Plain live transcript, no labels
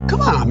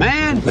Come on,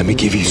 man. Let me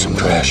give you some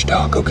trash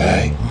talk,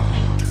 okay?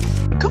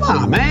 Come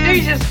on, man.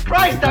 Jesus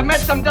Christ, I met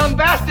some dumb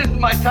bastards in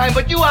my time,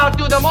 but you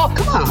outdo them all.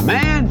 Come on,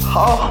 man.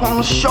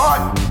 Oh,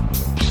 short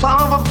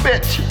son of a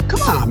bitch.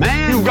 Come on,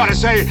 man. You've got to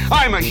say,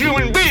 I'm a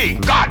human being.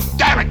 God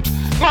damn it.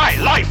 My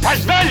life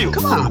has value.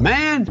 Come on,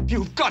 man.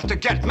 You've got to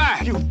get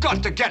mad. You've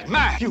got to get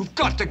mad. You've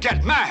got to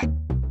get mad.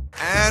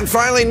 And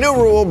finally, new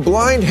rule,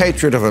 blind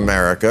hatred of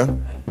America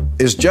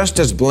is just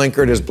as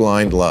blinkered as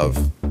blind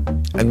love.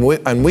 And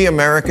we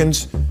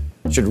Americans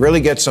should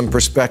really get some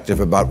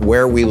perspective about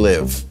where we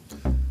live.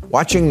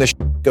 Watching the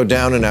go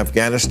down in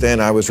Afghanistan,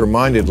 I was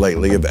reminded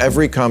lately of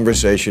every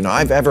conversation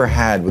I've ever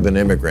had with an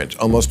immigrant,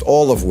 almost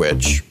all of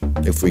which,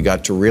 if we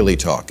got to really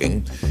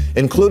talking,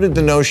 included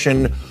the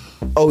notion,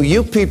 oh,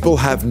 you people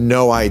have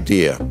no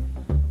idea.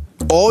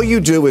 All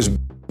you do is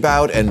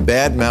about and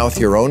badmouth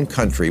your own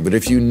country, but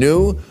if you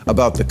knew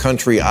about the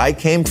country I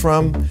came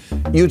from,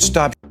 you'd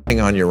stop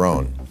on your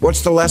own.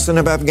 What's the lesson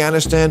of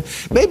Afghanistan?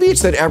 Maybe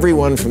it's that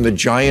everyone from the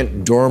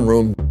giant dorm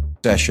room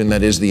session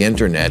that is the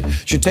internet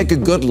should take a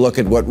good look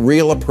at what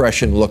real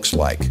oppression looks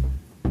like.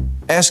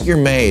 Ask your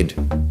maid.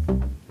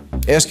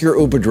 Ask your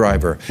Uber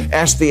driver.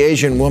 Ask the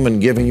Asian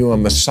woman giving you a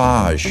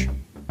massage.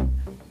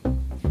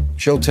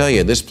 She'll tell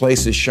you this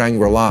place is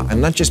Shangri-La, and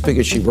not just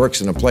because she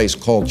works in a place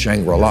called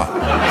Shangri-La.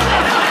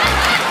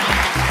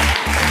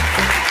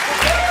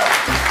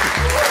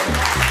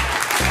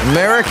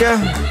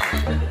 America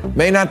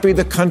may not be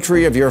the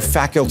country of your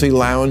faculty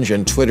lounge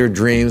and Twitter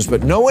dreams,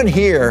 but no one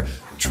here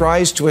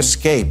tries to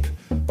escape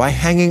by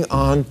hanging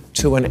on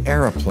to an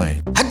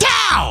airplane.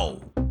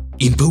 Hadow!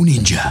 Info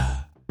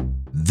Ninja.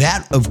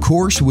 That, of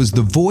course, was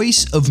the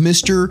voice of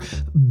Mr.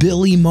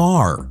 Billy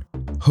Maher,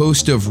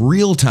 host of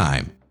Real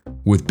Time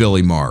with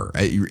Billy Maher.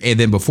 And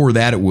then before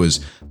that, it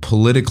was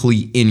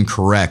Politically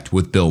Incorrect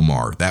with Bill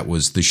Maher. That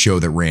was the show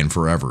that ran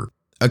forever.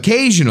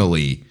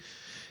 Occasionally,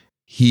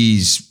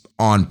 he's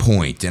on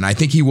point, and I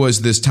think he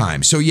was this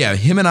time. So yeah,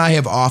 him and I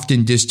have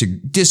often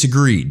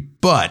disagreed,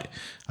 but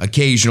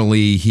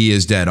occasionally he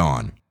is dead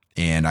on,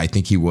 and I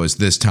think he was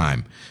this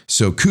time.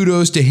 So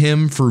kudos to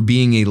him for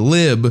being a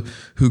lib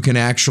who can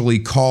actually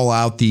call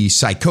out the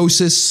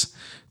psychosis,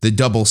 the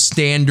double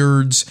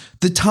standards,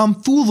 the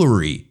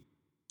tomfoolery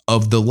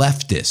of the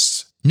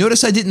leftists.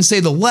 Notice I didn't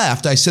say the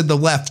left, I said the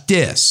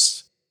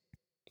leftists.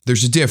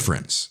 There's a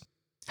difference.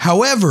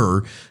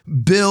 However,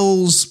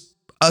 Bill's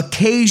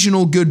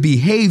occasional good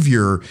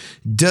behavior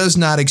does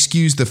not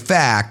excuse the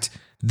fact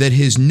that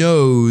his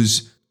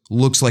nose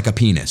looks like a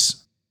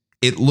penis.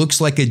 It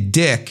looks like a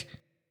dick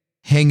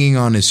hanging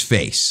on his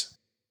face.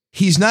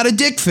 He's not a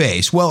dick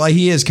face. Well,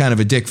 he is kind of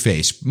a dick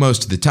face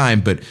most of the time,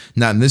 but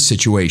not in this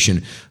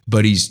situation.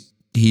 But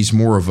he's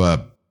more of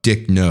a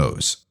dick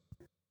nose.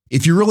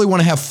 If you really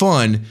want to have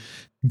fun,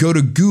 go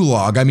to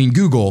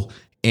Google,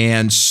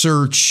 and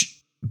search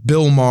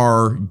Bill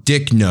Maher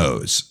dick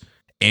nose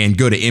and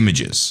go to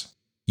images.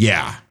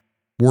 Yeah,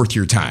 worth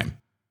your time.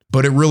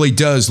 But it really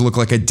does look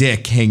like a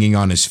dick hanging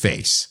on his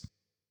face.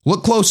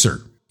 Look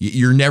closer.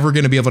 You're never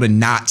going to be able to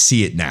not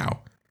see it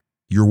now.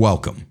 You're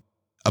welcome.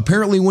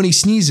 Apparently when he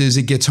sneezes,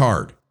 it gets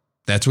hard.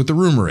 That's what the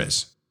rumor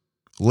is.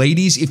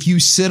 Ladies, if you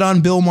sit on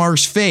Bill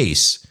Maher's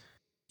face,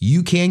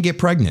 you can get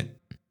pregnant.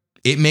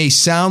 It may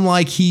sound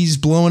like he's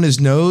blowing his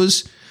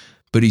nose,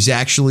 but he's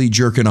actually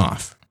jerking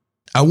off.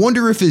 I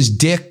wonder if his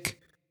dick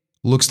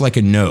looks like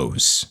a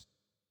nose.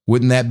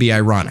 Wouldn't that be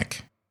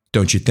ironic?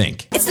 Don't you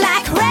think? It's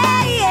like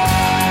rain.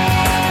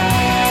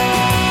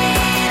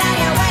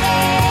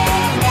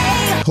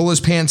 Pull his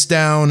pants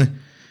down,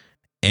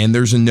 and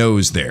there's a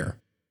nose there.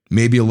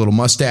 Maybe a little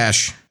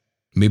mustache,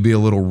 maybe a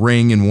little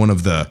ring in one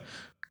of the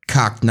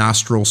cocked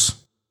nostrils.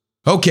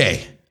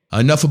 Okay,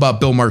 enough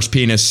about Bill Maher's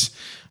penis.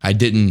 I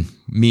didn't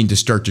mean to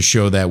start the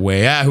show that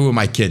way. Who am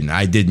I kidding?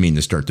 I did mean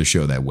to start the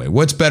show that way.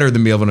 What's better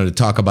than being able to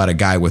talk about a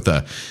guy with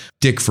a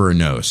dick for a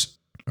nose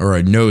or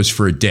a nose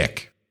for a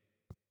dick?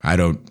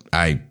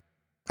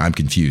 I'm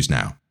confused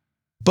now.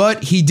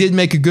 But he did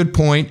make a good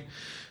point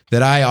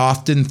that I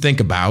often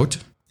think about.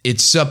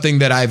 It's something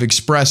that I've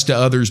expressed to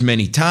others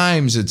many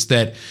times. It's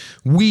that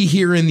we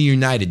here in the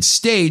United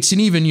States,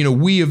 and even,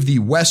 we of the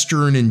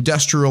Western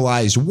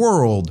industrialized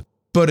world,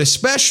 but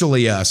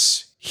especially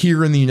us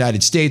here in the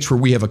United States where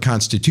we have a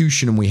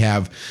constitution and we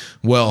have,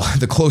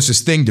 the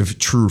closest thing to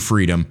true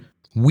freedom,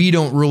 we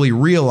don't really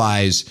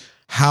realize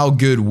how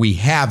good we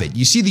have it.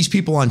 You see these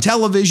people on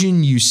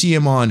television, you see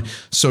them on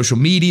social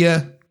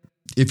media,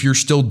 if you're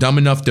still dumb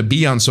enough to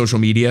be on social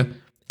media,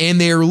 and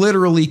they are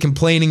literally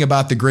complaining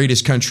about the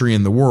greatest country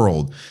in the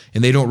world.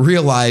 And they don't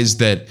realize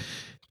that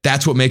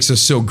that's what makes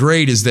us so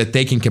great, is that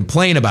they can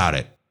complain about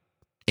it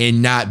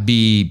and not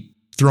be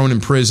thrown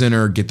in prison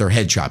or get their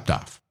head chopped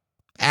off.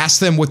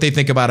 Ask them what they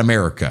think about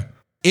America.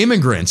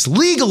 Immigrants,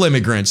 legal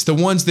immigrants, the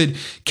ones that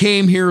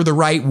came here the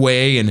right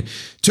way and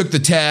took the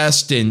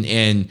test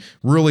and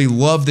really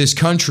love this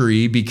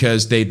country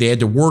because they had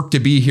to work to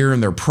be here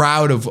and they're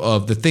proud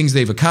of the things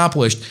they've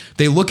accomplished.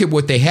 They look at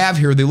what they have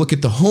here. They look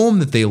at the home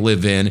that they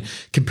live in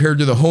compared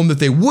to the home that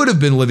they would have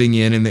been living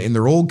in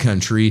their old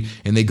country.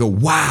 And they go,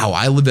 wow,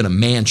 I live in a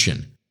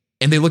mansion.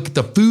 and they look at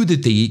the food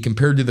that they eat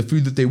compared to the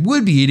food that they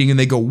would be eating, and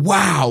they go,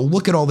 wow,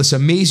 look at all this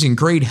amazing,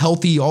 great,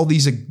 healthy, all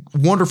these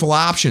wonderful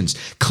options.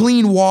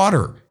 Clean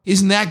water.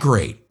 Isn't that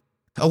great?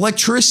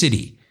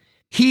 Electricity,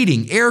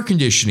 heating, air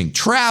conditioning,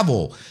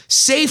 travel,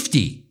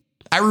 safety.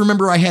 I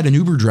remember I had an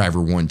Uber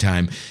driver one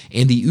time,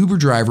 and the Uber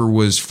driver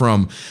was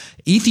from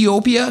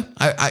Ethiopia.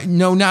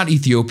 No, not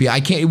Ethiopia.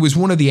 It was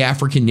one of the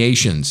African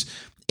nations.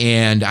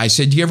 And I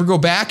said, do you ever go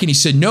back? And he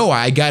said, no,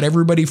 I got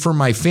everybody from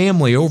my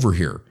family over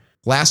here.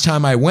 Last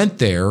time I went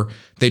there,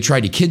 they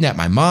tried to kidnap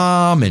my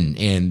mom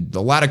and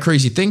a lot of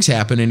crazy things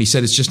happened. And he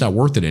said, it's just not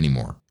worth it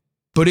anymore.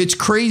 But it's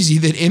crazy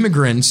that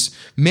immigrants,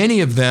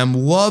 many of them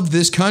love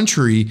this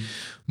country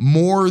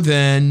more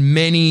than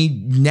many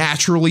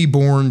naturally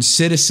born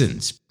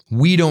citizens.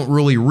 We don't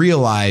really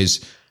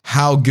realize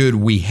how good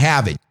we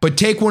have it. But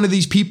take one of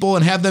these people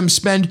and have them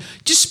spend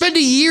a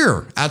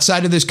year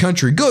outside of this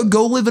country.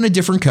 Go live in a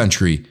different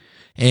country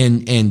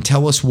and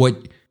tell us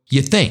what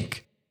you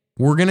think.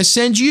 We're going to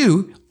send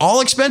you,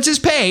 all expenses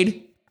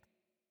paid,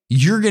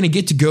 you're going to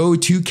get to go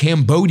to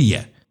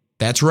Cambodia.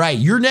 That's right.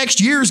 Your next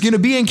year is going to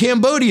be in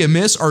Cambodia,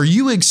 miss. Are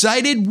you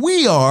excited?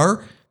 We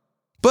are.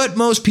 But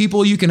most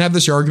people, you can have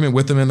this argument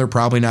with them and they're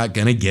probably not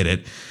going to get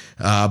it.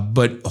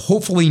 But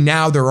hopefully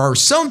now there are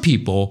some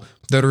people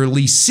that are at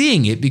least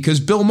seeing it, because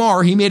Bill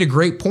Maher, he made a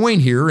great point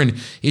here, and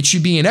it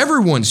should be in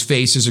everyone's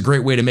face is a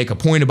great way to make a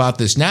point about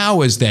this now,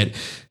 is that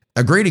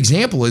a great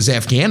example is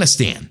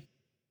Afghanistan.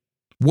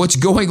 What's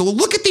going on?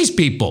 Look at these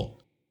people.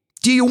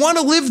 Do you want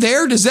to live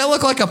there? Does that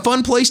look like a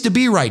fun place to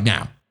be right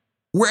now?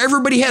 Where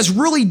everybody has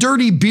really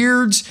dirty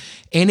beards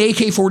and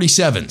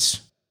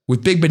AK-47s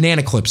with big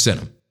banana clips in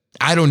them.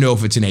 I don't know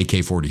if it's an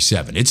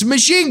AK-47. It's a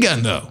machine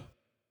gun, though.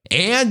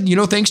 And,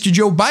 thanks to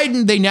Joe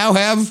Biden, they now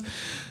have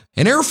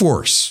an Air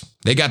Force.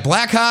 They got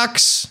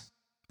Blackhawks.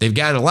 They've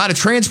got a lot of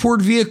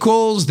transport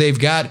vehicles. They've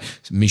got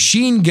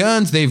machine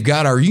guns. They've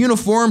got our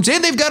uniforms.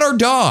 And they've got our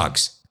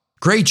dogs.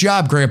 Great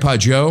job, Grandpa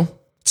Joe.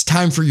 It's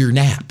time for your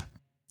nap.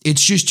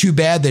 It's just too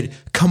bad that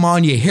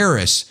Kamala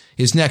Harris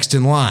is next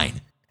in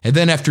line. And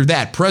then after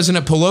that,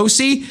 President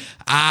Pelosi?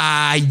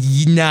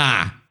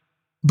 Nah.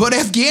 But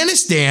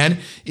Afghanistan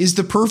is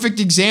the perfect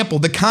example.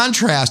 The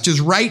contrast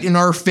is right in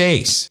our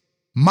face.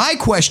 My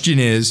question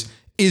is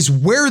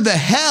where the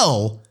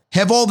hell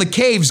have all the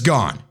caves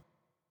gone?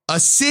 A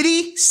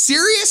city?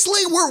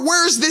 Seriously?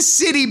 Where's this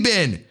city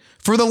been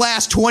for the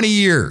last 20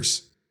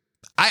 years?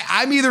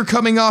 I'm either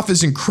coming off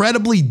as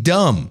incredibly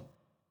dumb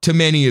to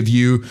many of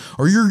you,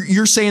 or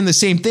you're saying the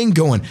same thing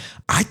going,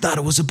 I thought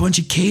it was a bunch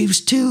of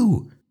caves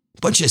too.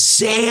 A bunch of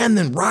sand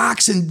and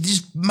rocks and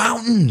just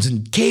mountains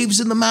and caves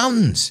in the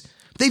mountains.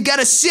 They've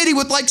got a city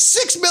with like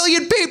 6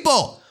 million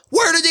people.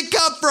 Where did it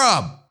come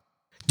from?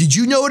 Did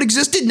you know it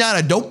existed?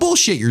 Nana, don't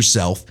bullshit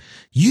yourself.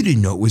 You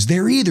didn't know it was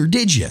there either,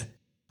 did you?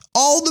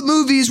 All the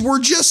movies were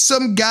just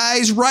some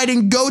guys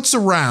riding goats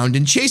around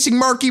and chasing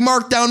Marky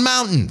Mark down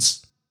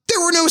mountains. There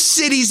were no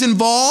cities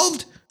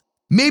involved.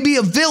 Maybe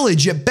a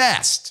village at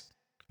best.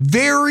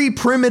 Very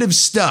primitive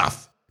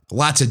stuff.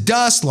 Lots of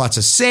dust, lots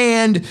of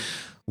sand,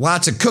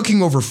 lots of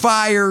cooking over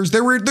fires.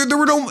 There were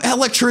no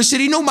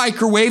electricity, no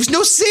microwaves,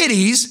 no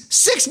cities.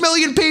 6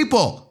 million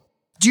people.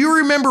 Do you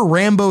remember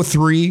Rambo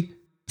 3?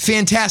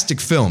 Fantastic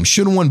film.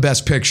 Should have won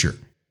Best Picture.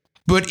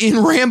 But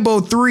in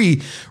Rambo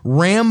 3,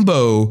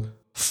 Rambo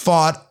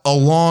fought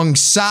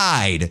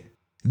alongside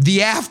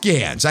the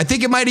Afghans. I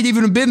think it might have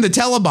even been the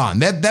Taliban.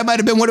 That might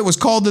have been what it was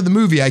called in the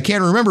movie. I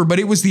can't remember, but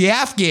it was the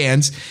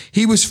Afghans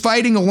he was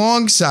fighting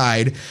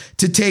alongside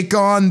to take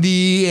on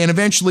and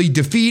eventually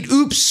defeat.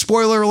 Oops,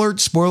 spoiler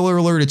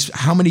alert. It's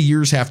how many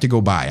years have to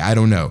go by? I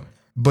don't know.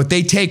 But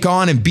they take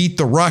on and beat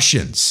the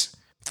Russians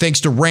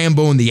thanks to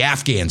Rambo and the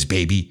Afghans,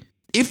 baby.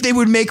 If they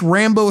would make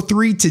Rambo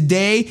 3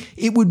 today,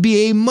 it would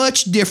be a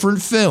much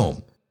different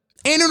film.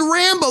 And in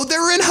Rambo,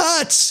 they're in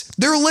huts.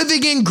 They're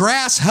living in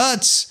grass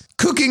huts,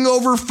 cooking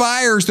over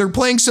fires. They're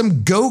playing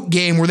some goat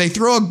game where they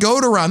throw a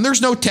goat around.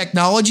 There's no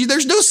technology.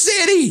 There's no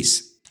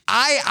cities.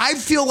 I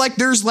feel like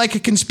there's like a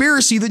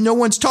conspiracy that no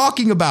one's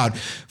talking about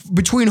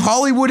between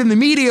Hollywood and the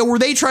media where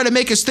they try to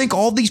make us think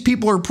all these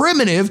people are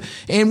primitive,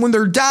 and when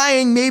they're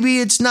dying, maybe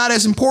it's not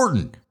as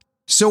important.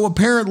 So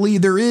apparently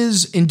there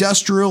is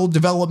industrial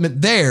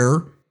development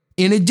there,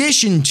 in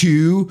addition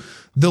to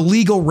the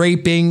legal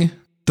raping,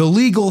 the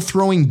legal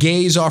throwing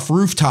gays off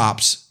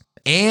rooftops,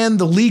 and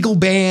the legal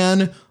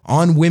ban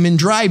on women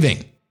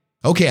driving.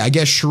 Okay, I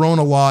guess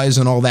Sharona law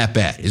isn't all that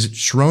bad. Is it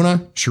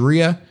Sharona?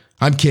 Sharia?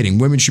 I'm kidding.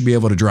 Women should be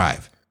able to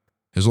drive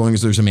as long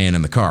as there's a man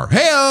in the car.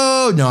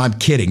 Hey-oh! No, I'm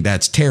kidding.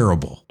 That's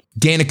terrible.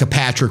 Danica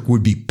Patrick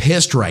would be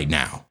pissed right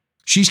now.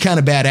 She's kind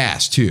of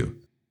badass, too.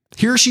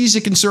 Here she's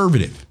a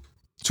conservative.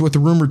 That's what the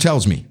rumor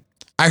tells me.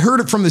 I heard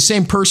it from the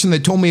same person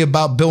that told me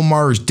about Bill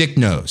Maher's dick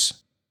nose.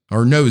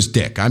 Or nose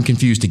dick. I'm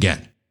confused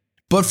again.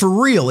 But for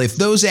real, if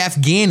those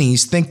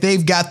Afghanis think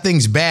they've got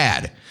things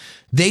bad,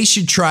 they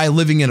should try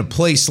living in a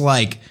place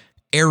like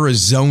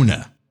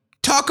Arizona.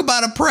 Talk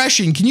about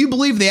oppression. Can you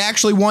believe they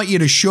actually want you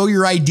to show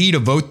your ID to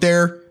vote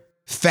there?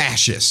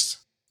 Fascists.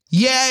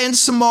 Yeah, in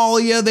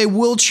Somalia, they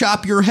will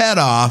chop your head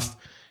off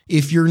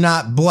if you're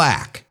not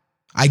black.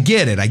 I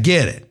get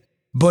it.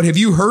 But have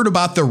you heard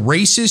about the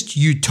racist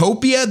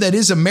utopia that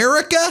is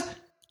America?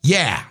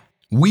 Yeah,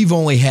 we've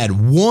only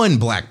had one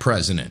black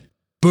president.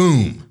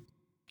 Boom.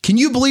 Can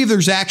you believe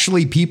there's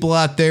actually people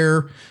out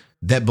there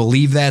that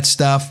believe that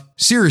stuff?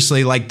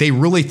 Seriously, like they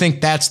really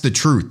think that's the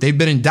truth. They've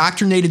been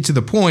indoctrinated to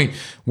the point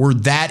where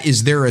that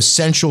is their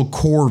essential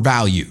core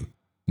value.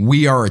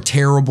 We are a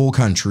terrible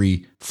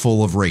country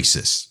full of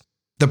racists.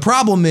 The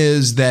problem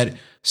is that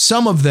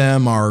some of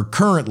them are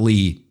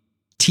currently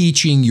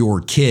teaching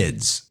your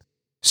kids.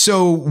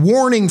 So,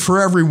 warning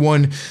for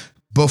everyone,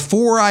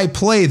 before I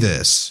play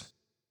this,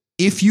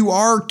 if you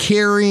are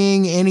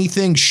carrying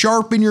anything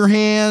sharp in your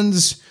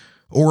hands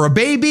or a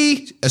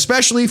baby,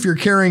 especially if you're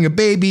carrying a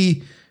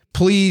baby,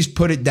 please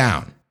put it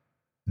down.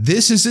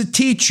 This is a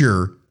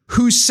teacher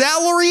whose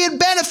salary and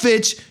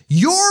benefits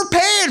you're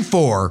paying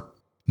for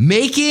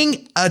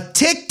making a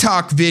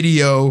TikTok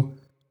video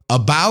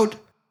about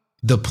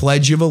the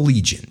Pledge of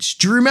Allegiance.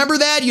 Do you remember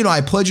that? You know,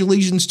 I pledge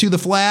allegiance to the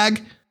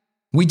flag.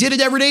 We did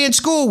it every day in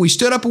school. We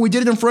stood up and we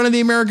did it in front of the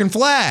American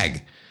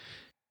flag.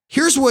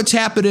 Here's what's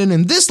happening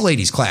in this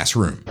lady's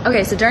classroom.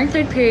 Okay, so during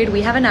third period,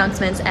 we have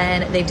announcements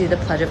and they do the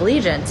Pledge of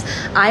Allegiance.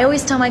 I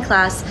always tell my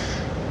class,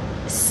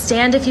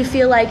 stand if you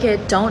feel like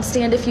it, don't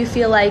stand if you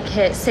feel like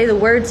it, say the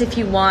words if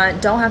you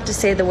want, don't have to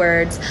say the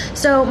words.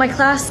 So my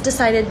class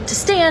decided to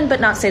stand but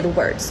not say the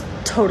words.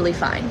 Totally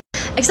fine.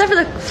 Except for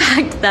the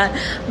fact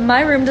that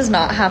my room does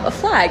not have a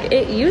flag.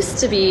 It used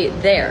to be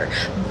there,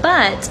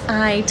 but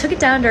I took it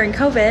down during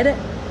COVID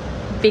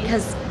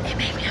because it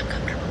made me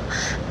uncomfortable.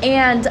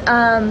 And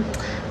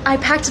I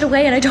packed it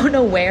away and I don't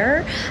know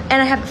where,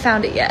 and I haven't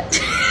found it yet.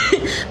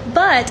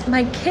 But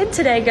my kid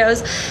today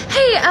goes,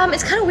 hey,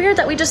 it's kind of weird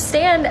that we just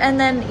stand and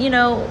then,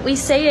 we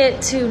say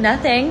it to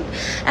nothing.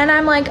 And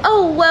I'm like,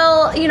 oh,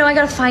 well, I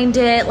gotta find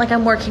it. Like,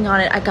 I'm working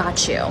on it. I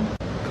got you.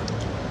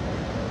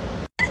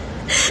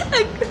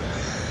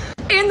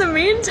 In the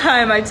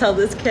meantime, I tell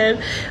this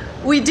kid,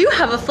 we do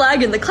have a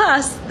flag in the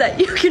class that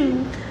you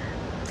can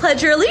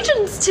pledge your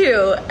allegiance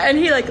to. And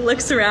he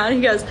looks around,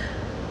 he goes,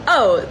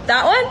 oh,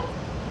 that one?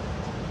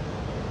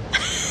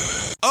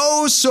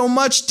 Oh, so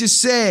much to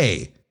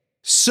say.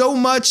 So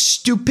much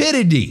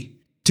stupidity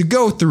to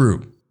go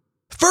through.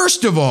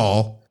 First of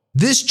all,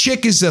 this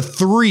chick is a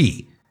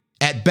 3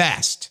 at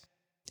best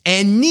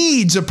and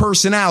needs a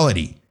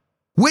personality,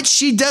 which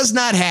she does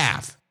not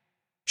have.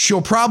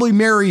 She'll probably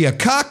marry a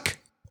cuck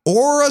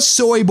or a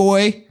soy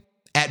boy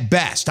at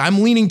best.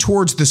 I'm leaning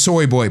towards the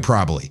soy boy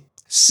probably.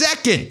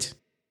 Second,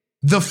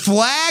 the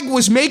flag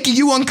was making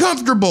you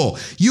uncomfortable.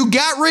 You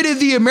got rid of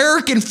the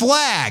American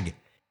flag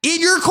in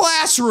your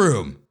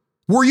classroom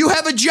where you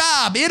have a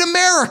job in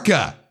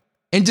America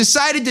and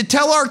decided to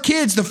tell our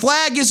kids the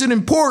flag isn't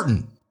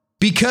important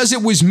because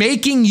it was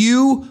making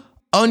you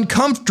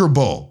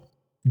uncomfortable.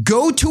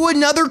 Go to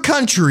another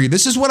country.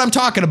 This is what I'm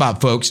talking about,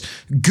 folks.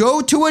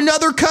 Go to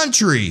another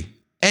country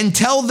and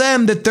tell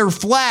them that their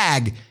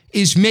flag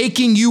is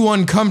making you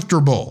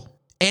uncomfortable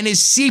and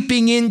is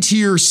seeping into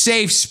your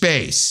safe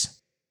space.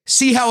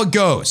 See how it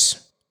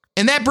goes.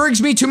 And that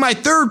brings me to my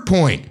third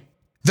point.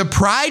 The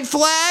pride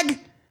flag?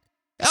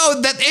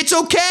 Oh, it's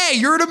okay.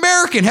 You're an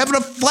American. Having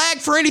a flag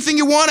for anything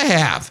you want to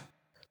have.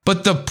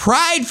 But the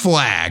pride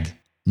flag,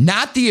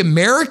 not the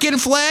American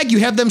flag, you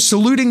have them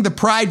saluting the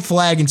pride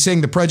flag and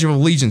saying the Pledge of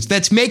Allegiance.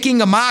 That's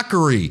making a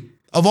mockery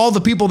of all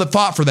the people that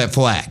fought for that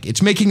flag.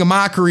 It's making a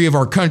mockery of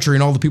our country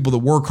and all the people that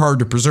work hard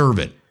to preserve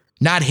it,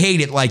 not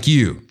hate it like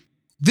you.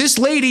 This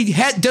lady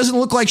doesn't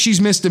look like she's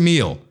missed a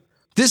meal.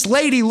 This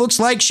lady looks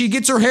like she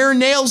gets her hair and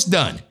nails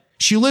done.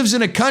 She lives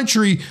in a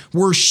country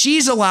where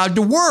she's allowed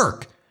to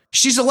work.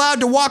 She's allowed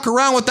to walk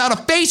around without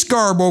a face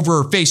garb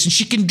over her face, and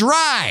she can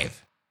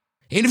drive.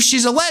 And if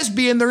she's a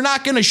lesbian, they're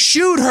not going to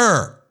shoot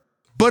her.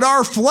 But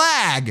our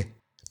flag,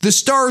 the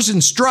stars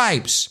and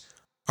stripes,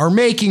 are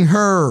making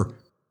her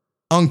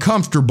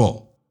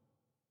uncomfortable.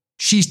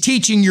 She's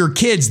teaching your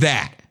kids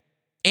that.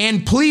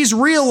 And please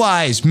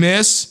realize,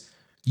 miss,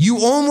 you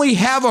only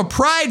have a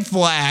pride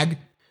flag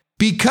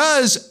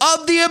because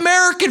of the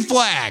American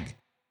flag.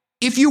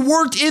 If you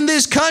worked in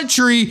this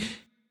country,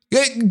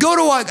 go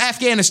to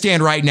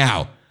Afghanistan right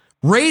now.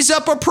 Raise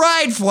up a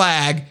pride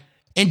flag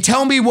and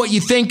tell me what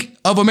you think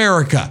of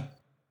America.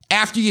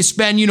 After you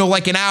spend,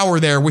 an hour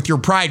there with your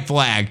pride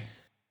flag,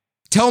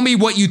 tell me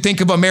what you think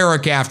of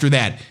America after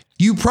that.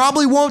 You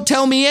probably won't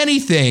tell me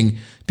anything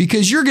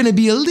because you're going to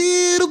be a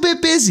little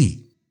bit busy.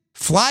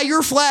 Fly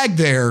your flag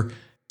there,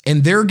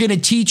 and they're going to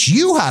teach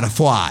you how to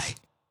fly.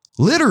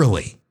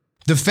 Literally.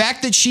 The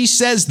fact that she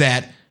says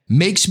that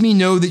makes me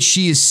know that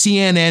she is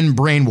CNN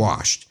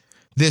brainwashed.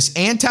 This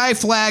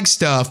anti-flag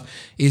stuff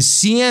is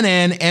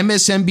CNN,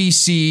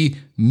 MSNBC,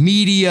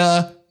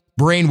 media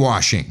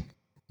brainwashing.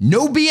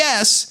 No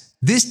BS,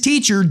 this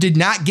teacher did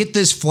not get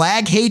this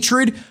flag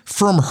hatred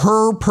from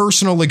her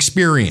personal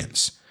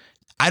experience.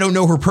 I don't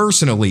know her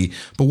personally,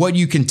 but what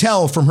you can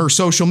tell from her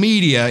social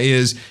media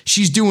is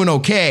she's doing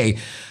okay.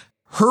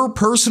 Her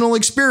personal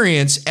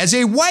experience as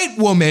a white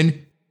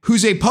woman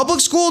who's a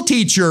public school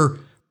teacher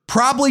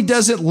probably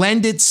doesn't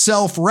lend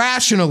itself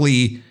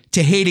rationally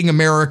to hating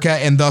America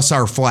and thus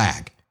our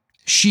flag.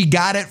 She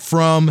got it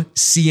from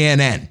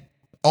CNN.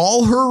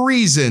 All her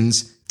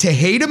reasons to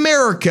hate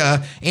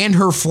America and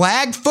her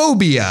flag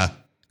phobia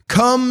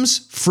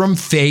comes from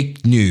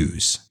fake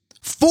news.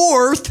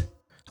 Fourth,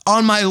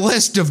 on my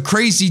list of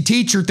crazy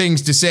teacher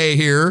things to say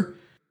here,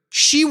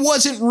 she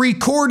wasn't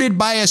recorded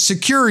by a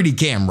security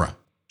camera.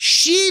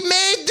 She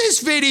made this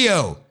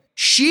video.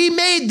 She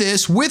made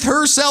this with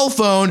her cell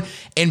phone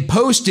and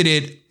posted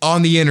it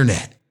on the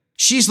internet.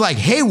 She's like,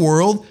 hey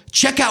world,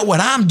 check out what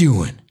I'm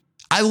doing.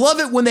 I love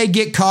it when they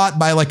get caught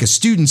by like a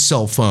student's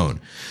cell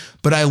phone,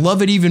 but I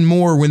love it even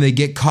more when they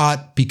get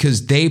caught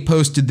because they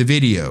posted the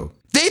video.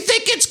 They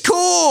think it's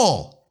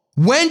cool.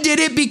 When did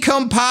it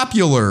become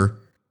popular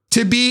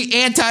to be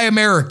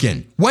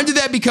anti-American? When did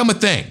that become a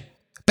thing?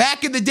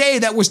 Back in the day,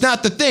 that was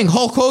not the thing.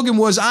 Hulk Hogan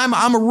was, I'm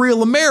a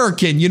real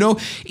American, you know,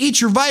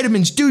 eat your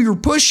vitamins, do your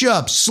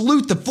push-ups,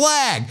 salute the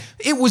flag.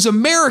 It was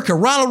America,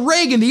 Ronald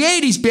Reagan, the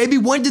 80s, baby.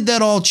 When did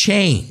that all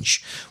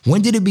change?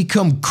 When did it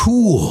become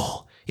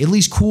cool, at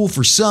least cool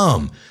for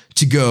some,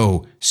 to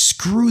go,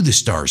 screw the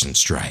stars and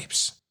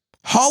stripes?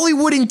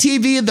 Hollywood and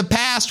TV in the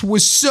past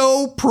was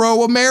so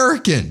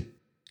pro-American.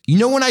 You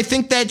know when I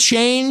think that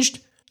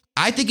changed?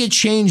 I think it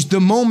changed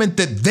the moment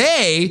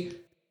that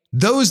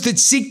those that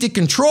seek to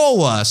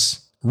control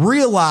us,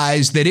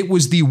 realized that it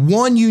was the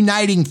one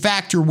uniting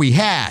factor we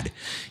had.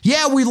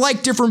 Yeah, we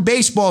like different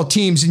baseball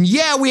teams, and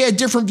yeah, we had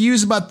different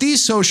views about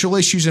these social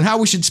issues and how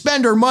we should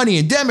spend our money,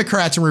 and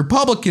Democrats and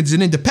Republicans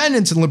and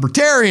independents and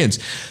libertarians.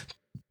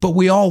 But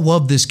we all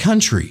love this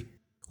country.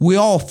 We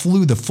all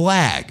flew the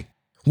flag.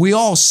 We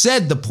all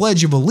said the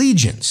Pledge of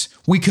Allegiance.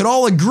 We could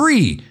all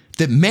agree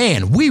that,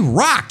 man, we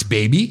rocked,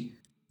 baby.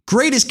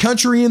 Greatest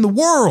country in the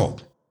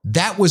world.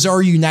 That was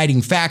our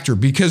uniting factor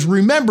because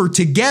remember,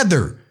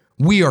 together,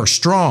 we are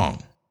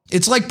strong.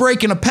 It's like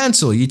breaking a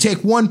pencil. You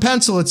take one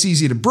pencil, it's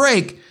easy to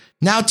break.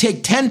 Now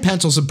take 10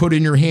 pencils and put it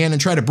in your hand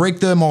and try to break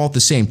them all at the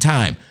same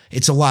time.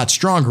 It's a lot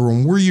stronger.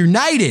 When we're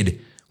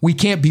united, we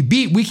can't be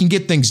beat. We can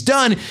get things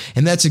done.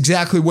 And that's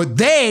exactly what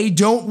they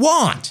don't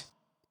want.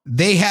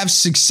 They have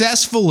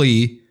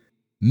successfully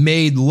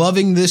made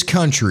loving this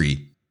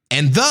country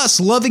and thus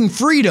loving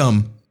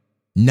freedom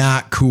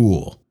not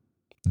cool.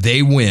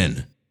 They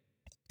win.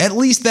 At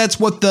least that's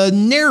what the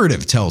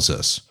narrative tells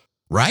us,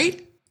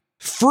 right?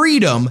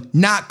 Freedom,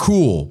 not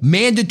cool.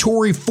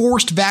 Mandatory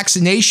forced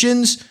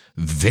vaccinations,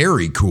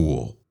 very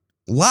cool.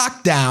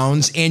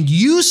 Lockdowns and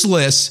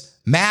useless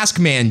mask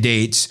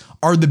mandates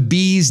are the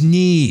bee's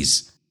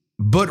knees.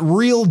 But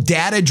real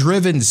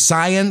data-driven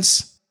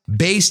science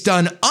based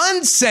on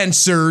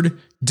uncensored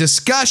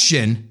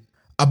discussion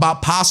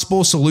about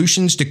possible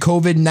solutions to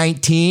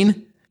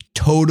COVID-19,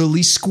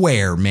 totally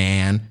square,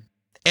 man.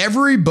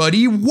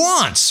 Everybody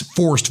wants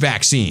forced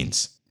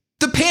vaccines.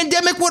 The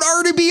pandemic would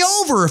already be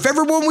over if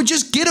everyone would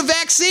just get a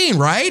vaccine,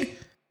 right?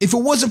 If it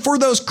wasn't for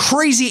those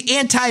crazy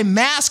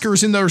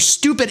anti-maskers and those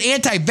stupid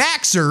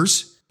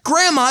anti-vaxxers,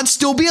 Grandma'd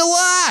still be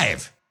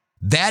alive.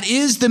 That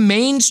is the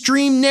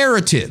mainstream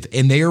narrative,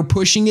 and they are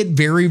pushing it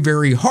very,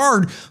 very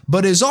hard.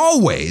 But as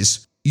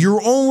always,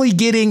 you're only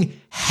getting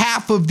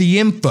half of the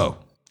info,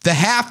 the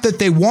half that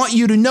they want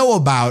you to know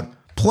about,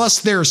 plus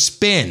their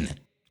spin.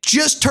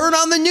 Just turn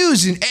on the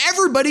news and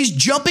everybody's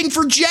jumping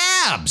for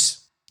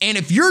jabs. And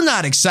if you're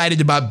not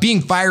excited about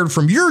being fired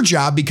from your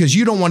job because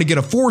you don't want to get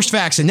a forced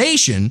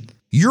vaccination,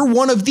 you're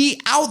one of the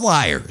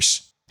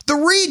outliers, the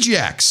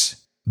rejects,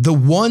 the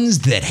ones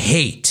that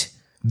hate,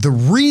 the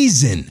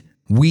reason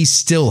we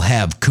still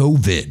have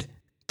COVID,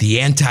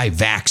 the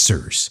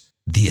anti-vaxxers,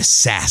 the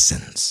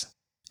assassins.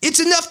 It's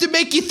enough to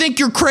make you think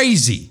you're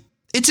crazy.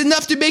 It's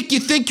enough to make you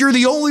think you're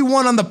the only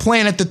one on the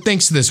planet that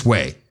thinks this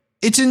way.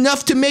 It's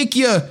enough to make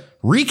you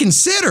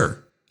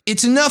reconsider.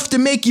 It's enough to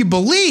make you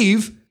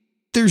believe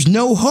there's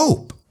no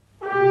hope.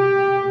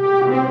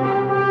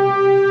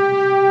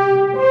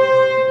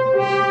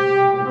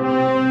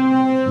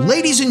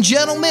 Ladies and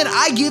gentlemen,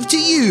 I give to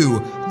you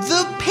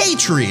the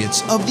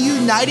Patriots of the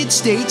United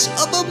States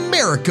of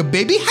America,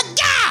 baby.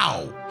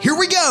 Ha-dow! Here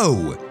we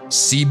go.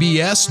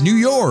 CBS New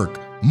York.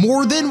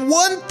 More than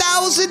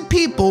 1,000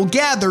 people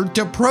gathered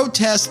to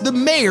protest the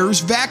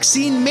mayor's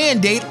vaccine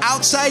mandate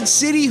outside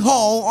City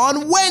Hall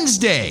on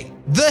Wednesday.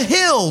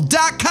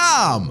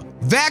 TheHill.com.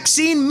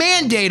 Vaccine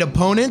mandate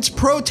opponents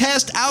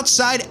protest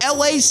outside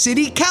LA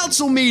City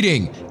Council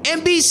meeting.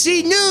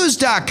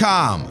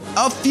 NBCNews.com.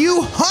 A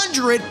few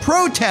hundred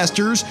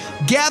protesters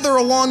gather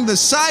along the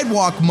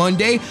sidewalk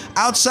Monday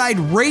outside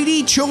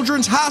Rady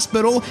Children's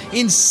Hospital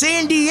in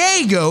San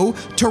Diego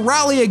to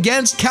rally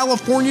against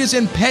California's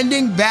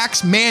impending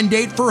vax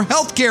mandate for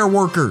healthcare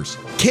workers.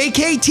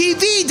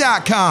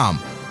 KKTV.com.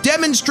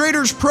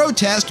 Demonstrators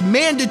protest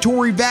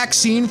mandatory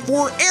vaccine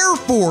for Air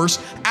Force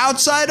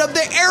outside of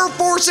the Air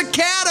Force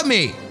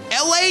Academy.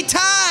 LA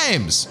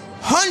Times.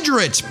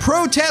 Hundreds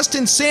protest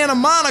in Santa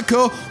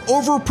Monica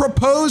over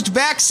proposed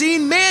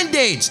vaccine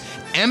mandates.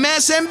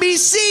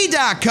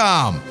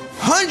 MSNBC.com.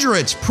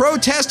 Hundreds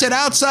protested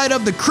outside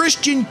of the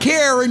Christian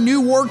Care in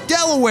Newark,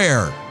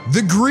 Delaware.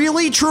 The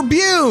Greeley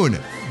Tribune.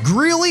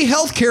 Greeley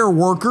healthcare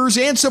workers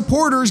and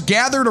supporters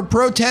gather to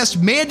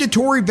protest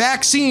mandatory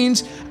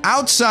vaccines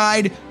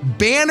outside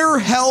Banner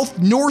Health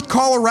North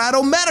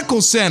Colorado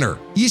Medical Center.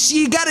 You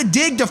see, you got to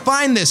dig to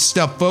find this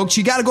stuff, folks.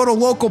 You got to go to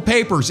local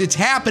papers. It's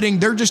happening.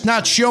 They're just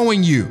not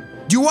showing you.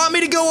 Do you want me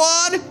to go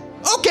on?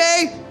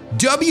 Okay.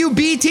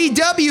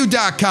 WBTW.com.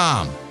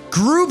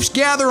 Groups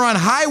gather on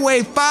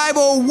Highway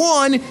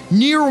 501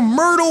 near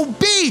Myrtle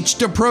Beach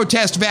to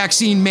protest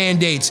vaccine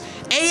mandates.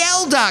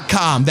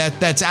 AL.com,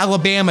 that's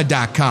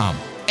Alabama.com.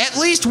 At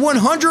least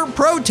 100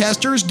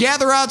 protesters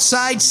gather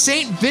outside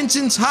St.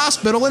 Vincent's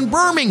Hospital in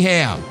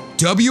Birmingham.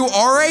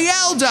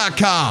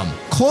 WRAL.com.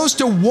 Close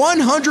to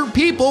 100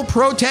 people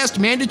protest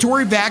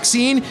mandatory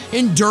vaccine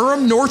in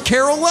Durham, North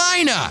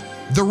Carolina.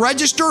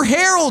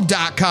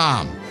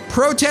 TheRegisterHerald.com.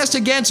 Protest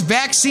against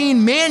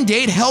vaccine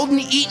mandate held in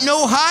Eaton,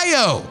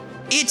 Ohio.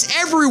 It's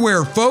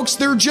everywhere, folks.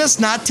 They're just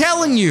not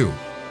telling you.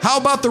 How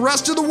about the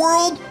rest of the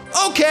world?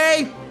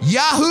 Okay.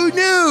 Yahoo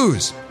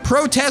News.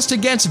 Protests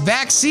against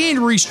vaccine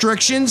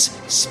restrictions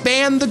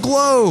span the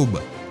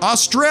globe.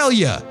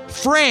 Australia,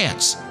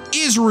 France,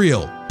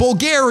 Israel,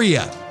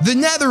 Bulgaria, the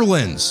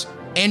Netherlands.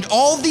 And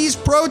all these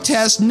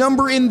protests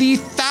number in the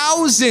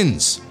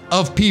thousands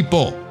of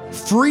people.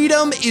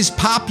 Freedom is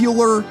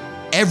popular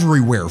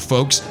everywhere,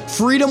 folks.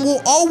 Freedom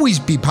will always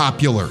be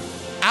popular.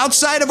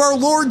 Outside of our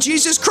Lord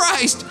Jesus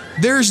Christ,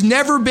 there's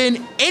never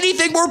been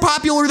anything more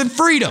popular than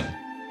freedom.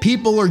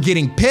 People are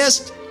getting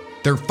pissed.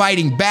 They're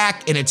fighting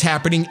back, and it's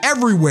happening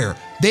everywhere.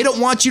 They don't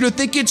want you to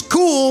think it's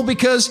cool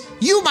because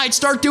you might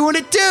start doing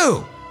it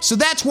too. So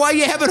that's why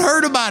you haven't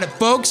heard about it,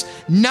 folks.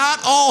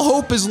 Not all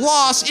hope is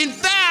lost. In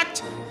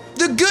fact,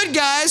 the good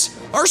guys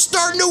are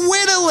starting to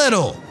win a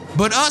little.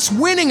 But us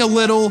winning a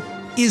little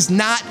is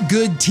not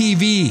good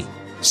TV.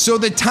 So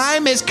the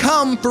time has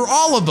come for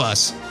all of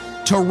us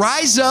to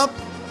rise up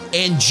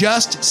and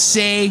just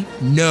say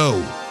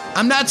no.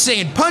 I'm not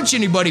saying punch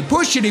anybody,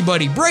 push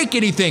anybody, break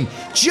anything.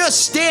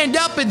 Just stand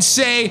up and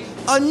say,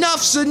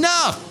 enough's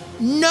enough.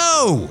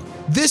 No,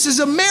 this is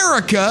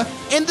America,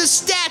 and the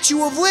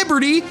Statue of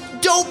Liberty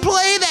don't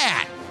play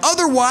that.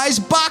 Otherwise,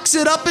 box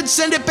it up and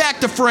send it back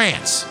to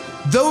France.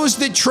 Those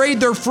that trade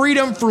their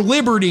freedom for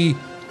liberty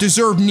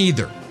deserve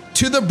neither.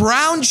 To the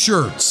brown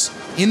shirts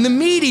in the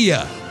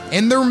media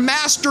and their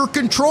master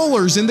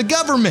controllers in the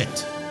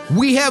government,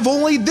 we have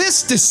only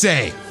this to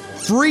say: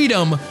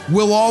 freedom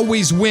will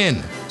always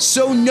win.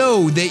 So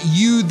know that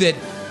you that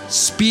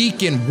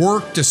speak and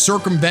work to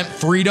circumvent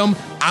freedom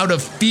out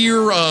of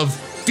fear,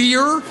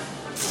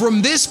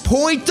 from this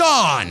point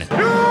on, You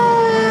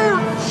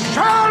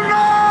shall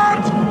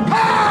not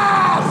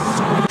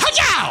pass!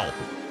 Hayow!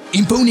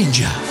 Info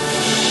Ninja.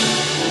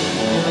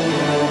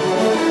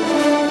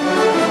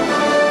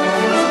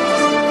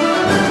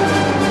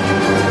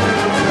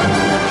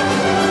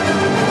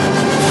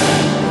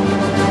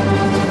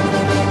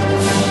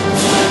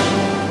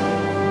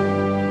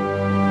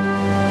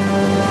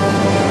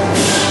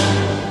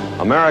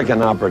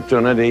 American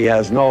opportunity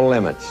has no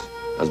limits,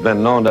 has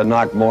been known to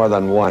knock more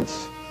than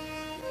once.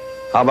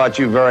 How about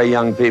you very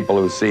young people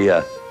who see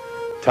a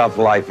tough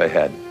life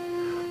ahead?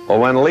 Well,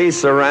 when Lee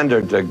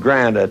surrendered to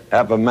Grant at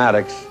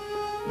Appomattox,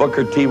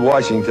 Booker T.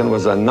 Washington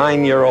was a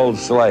 9-year-old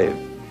slave.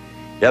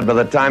 Yet by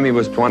the time he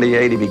was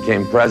 28, he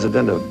became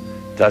president of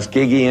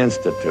Tuskegee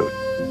Institute.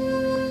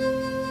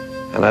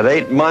 And at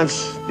 8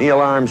 months,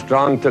 Neil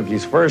Armstrong took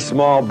his first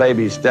small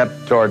baby step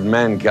toward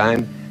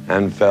mankind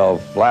and fell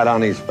flat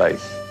on his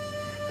face.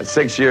 At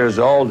 6 years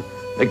old,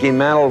 Mickey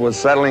Mantle was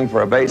settling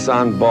for a base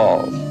on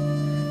balls.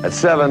 At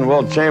 7,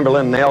 Wilt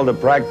Chamberlain nailed a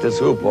practice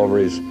hoop over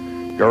his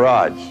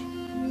garage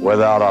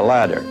without a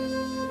ladder.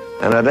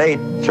 And at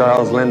 8,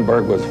 Charles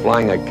Lindbergh was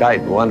flying a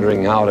kite,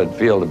 wondering how it'd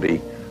feel to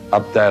be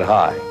up that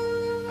high.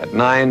 At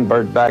 9,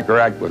 Burt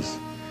Bacharach was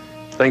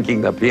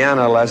thinking the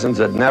piano lessons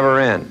would never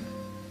end.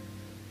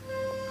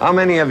 How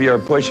many of you are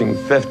pushing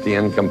 50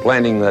 and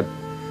complaining that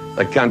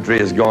the country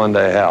is going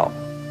to hell?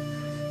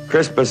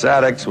 Crispus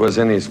Attucks was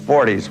in his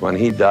 40s when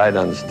he died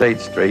on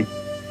State Street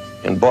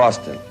in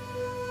Boston,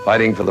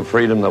 fighting for the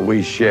freedom that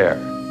we share.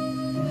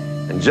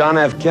 And John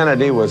F.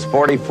 Kennedy was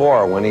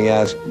 44 when he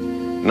asked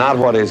not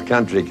what his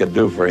country could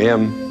do for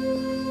him,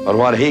 but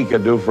what he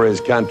could do for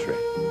his country.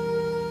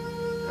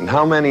 And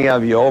how many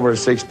of you over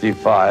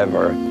 65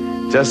 are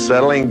just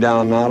settling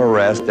down now to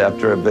rest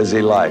after a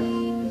busy life?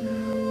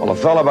 Well, a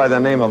fellow by the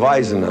name of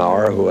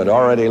Eisenhower, who had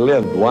already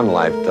lived one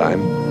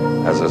lifetime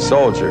as a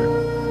soldier,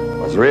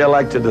 was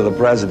reelected to the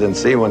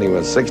presidency when he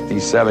was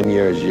 67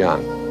 years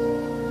young.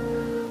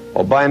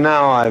 Well, by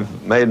now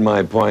I've made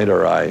my point,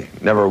 or I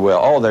never will.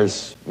 Oh,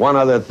 there's one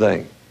other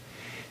thing.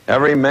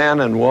 Every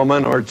man and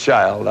woman or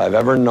child I've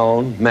ever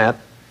known, met,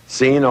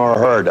 seen, or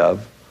heard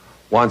of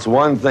wants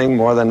one thing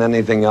more than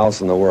anything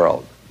else in the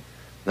world.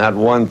 That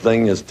one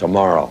thing is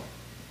tomorrow.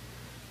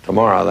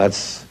 Tomorrow,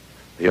 that's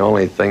the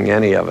only thing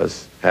any of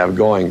us have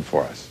going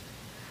for us.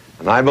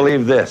 And I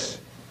believe this: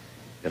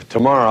 if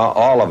tomorrow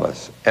all of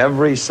us,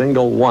 every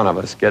single one of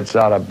us, gets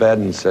out of bed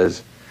and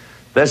says,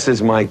 this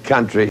is my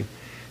country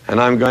and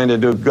I'm going to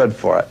do good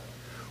for it,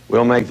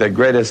 we'll make the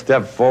greatest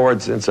step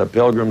forward since a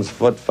pilgrim's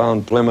foot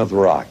found Plymouth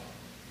Rock.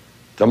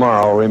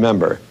 Tomorrow,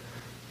 remember,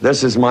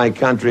 this is my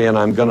country and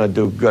I'm going to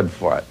do good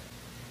for it.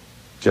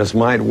 Just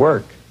might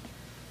work.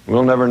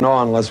 We'll never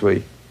know unless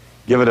we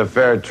give it a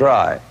fair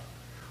try.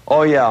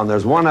 Oh, yeah, and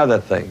there's one other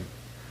thing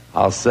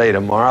I'll say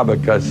tomorrow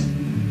because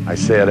I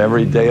say it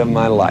every day of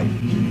my life.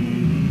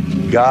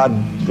 God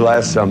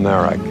bless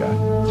America.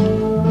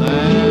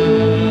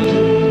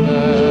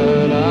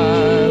 That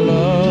I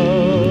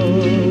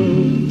love,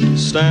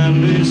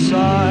 stand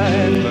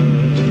beside her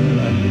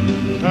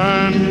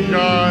and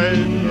guide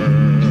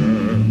her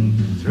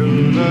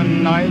through the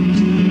night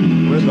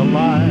with the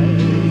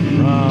light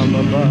from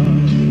above.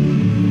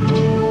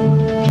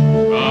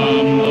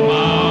 From the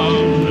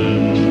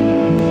mountain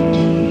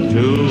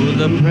to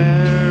the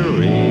prairie.